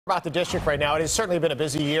About the district right now, it has certainly been a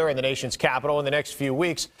busy year in the nation's capital, and the next few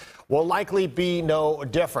weeks will likely be no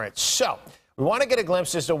different. So we want to get a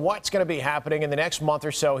glimpse as to what's going to be happening in the next month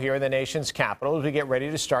or so here in the nation's capital as we get ready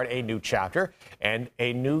to start a new chapter and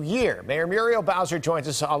a new year. Mayor Muriel Bowser joins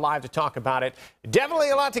us live to talk about it. Definitely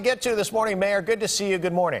a lot to get to this morning, Mayor. Good to see you.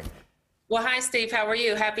 Good morning. Well, hi, Steve. How are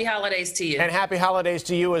you? Happy holidays to you. And happy holidays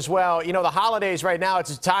to you as well. You know, the holidays right now,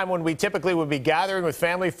 it's a time when we typically would be gathering with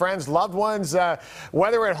family, friends, loved ones,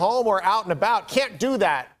 whether at home or out and about. Can't do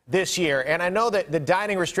that this year. And I know that the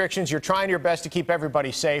dining restrictions, you're trying your best to keep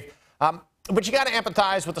everybody safe. But you got to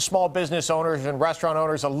empathize with the small business owners and restaurant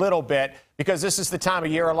owners a little bit, because this is the time of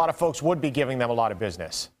year a lot of folks would be giving them a lot of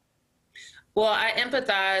business. Well, I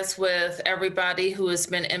empathize with everybody who has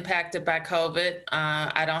been impacted by COVID.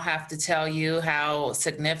 I don't have to tell you how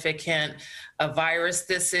significant a virus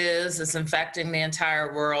this is. It's infecting the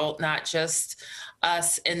entire world, not just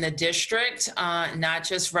us in the district, not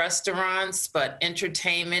just restaurants, but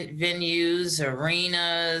entertainment venues,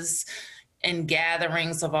 arenas, and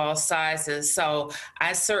gatherings of all sizes. So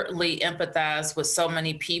I certainly empathize with so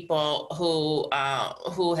many people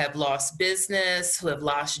who have lost business, who have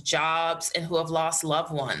lost jobs, and who have lost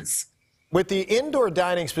loved ones. With the indoor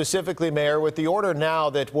dining specifically, Mayor, with the order now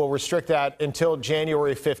that will restrict that until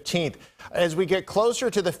January 15th, as we get closer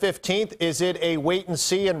to the 15th, is it a wait and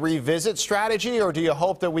see and revisit strategy, or do you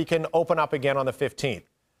hope that we can open up again on the 15th?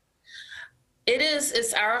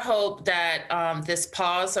 It's our hope that this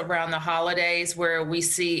pause around the holidays, where we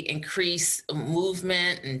see increased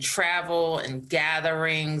movement and travel and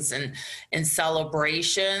gatherings and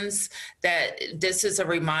celebrations, that this is a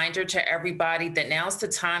reminder to everybody that now's the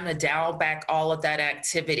time to dial back all of that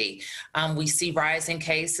activity. We see rising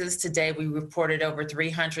cases. Today we reported over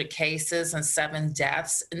 300 cases and 7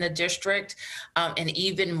 deaths in the district, and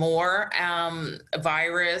even more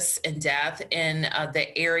virus and death in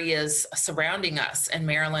the areas surrounding us in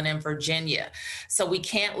Maryland and Virginia. So we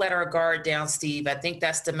can't let our guard down, Steve. I think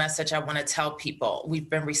that's the message I want to tell people. We've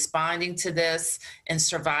been responding to this and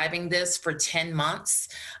surviving this for 10 months,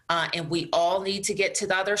 and we all need to get to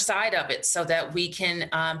the other side of it so that we can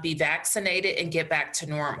be vaccinated and get back to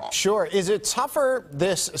normal. Sure. Is it tougher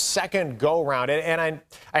this second go-round? And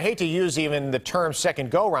I hate to use even the term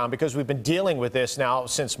second go-round, because we've been dealing with this now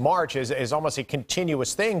since March as almost a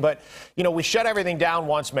continuous thing. But, you know, we shut everything down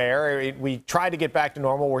once, Mayor. We tried to get back to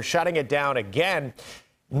normal. We're shutting it down again.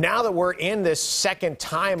 Now that we're in this second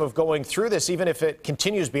time of going through this, even if it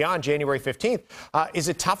continues beyond January 15th, is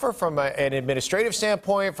it tougher from an administrative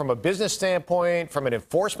standpoint, from a business standpoint, from an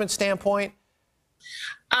enforcement standpoint?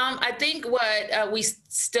 I think we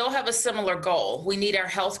still have a similar goal. We need our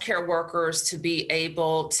healthcare workers to be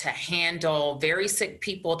able to handle very sick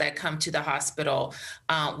people that come to the hospital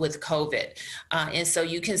with COVID. And so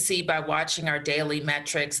you can see by watching our daily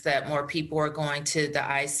metrics that more people are going to the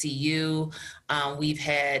ICU. We've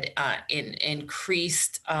had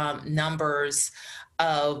increased numbers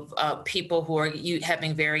of people who are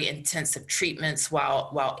having very intensive treatments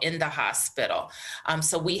while in the hospital.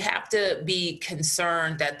 So we have to be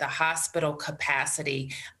concerned that the hospital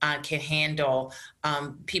capacity can handle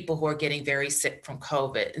people who are getting very sick from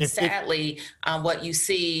COVID. And sadly, what you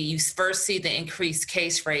first see the increased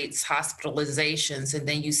case rates, hospitalizations, and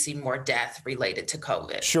then you see more death related to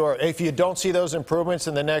COVID. Sure. If you don't see those improvements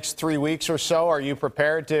in the next 3 weeks or so, are you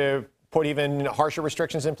prepared to put even harsher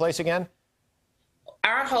restrictions in place again?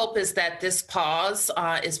 Our hope is that this pause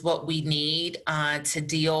is what we need to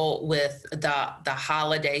deal with the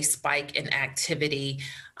holiday spike in activity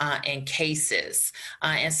and cases.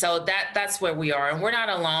 And so that's where we are. And we're not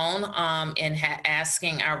alone in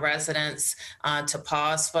asking our residents to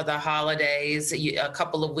pause for the holidays. A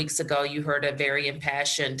couple of weeks ago, you heard a very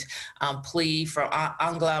impassioned plea from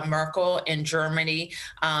Angela Merkel in Germany.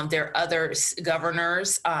 There are other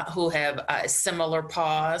governors who have a similar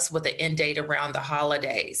pause with the end date around the holidays.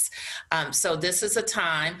 So this is a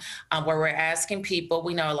time where we're asking people.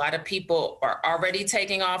 We know a lot of people are already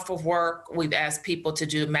taking off of work. We've asked people to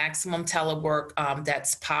do maximum telework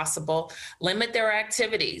that's possible. Limit their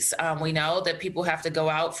activities. We know that people have to go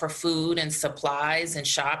out for food and supplies and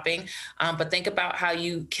shopping, but think about how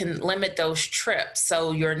you can limit those trips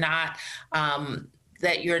so you're not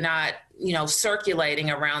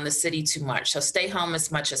circulating around the city too much. So stay home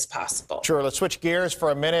as much as possible. Sure. Let's switch gears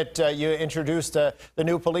for a minute. You introduced the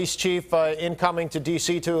new police chief incoming to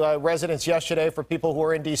D.C. to residents yesterday for people who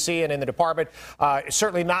are in D.C. and in the department.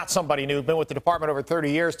 Certainly not somebody new, been with the department over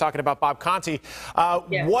 30 years, talking about Bob Conti.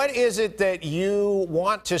 Yes. What is it that you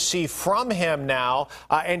want to see from him now?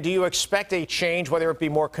 And do you expect a change, whether it be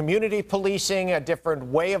more community policing, a different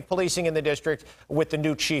way of policing in the district with the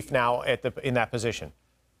new chief now in that position?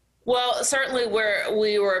 Well, certainly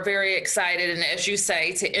we were very excited, and as you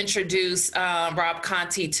say, to introduce Rob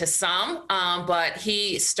Conti to some, but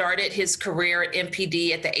he started his career at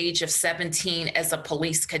MPD at the age of 17 as a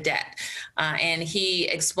police cadet. And he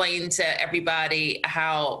explained to everybody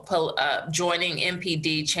how joining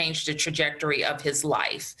MPD changed the trajectory of his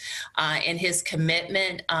life. And his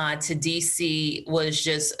commitment to DC was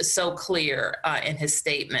just so clear in his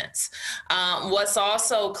statements. What's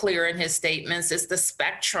also clear in his statements is the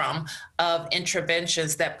spectrum of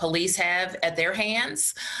interventions that police have at their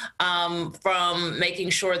hands, from making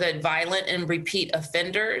sure that violent and repeat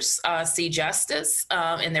offenders see justice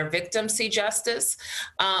and their victims see justice.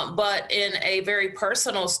 But in a very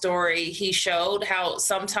personal story, he showed how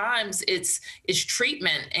sometimes it's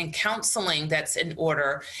treatment and counseling that's in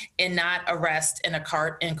order and not arrest and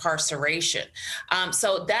incarceration.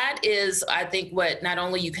 So that is, I think, what not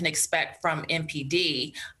only you can expect from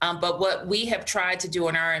MPD, but what we have tried to do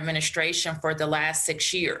in our administration for the last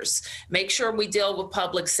 6 years. Make sure we deal with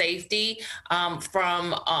public safety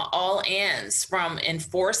from all ends, from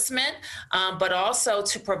enforcement, but also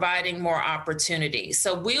to providing more opportunities.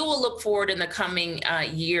 So we will look forward in the coming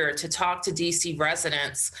year to talk to DC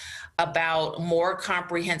residents about more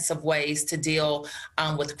comprehensive ways to deal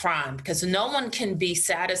with crime, because no one can be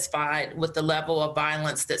satisfied with the level of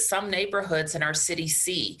violence that some neighborhoods in our city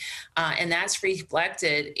see. And that's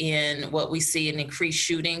reflected in what we see in increased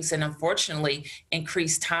shootings and, unfortunately,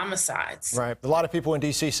 increased homicides. Right. A lot of people in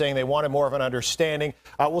D.C. saying they wanted more of an understanding.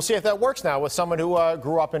 We'll see if that works now with someone who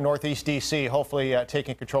grew up in Northeast D.C., hopefully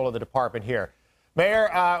taking control of the department here.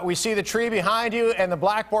 Mayor, we see the tree behind you and the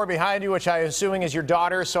blackboard behind you, which I'm assuming is your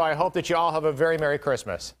daughter, so I hope that you all have a very Merry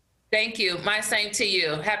Christmas. Thank you. My same to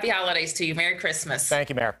you. Happy holidays to you. Merry Christmas. Thank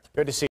you, Mayor. Good to see you.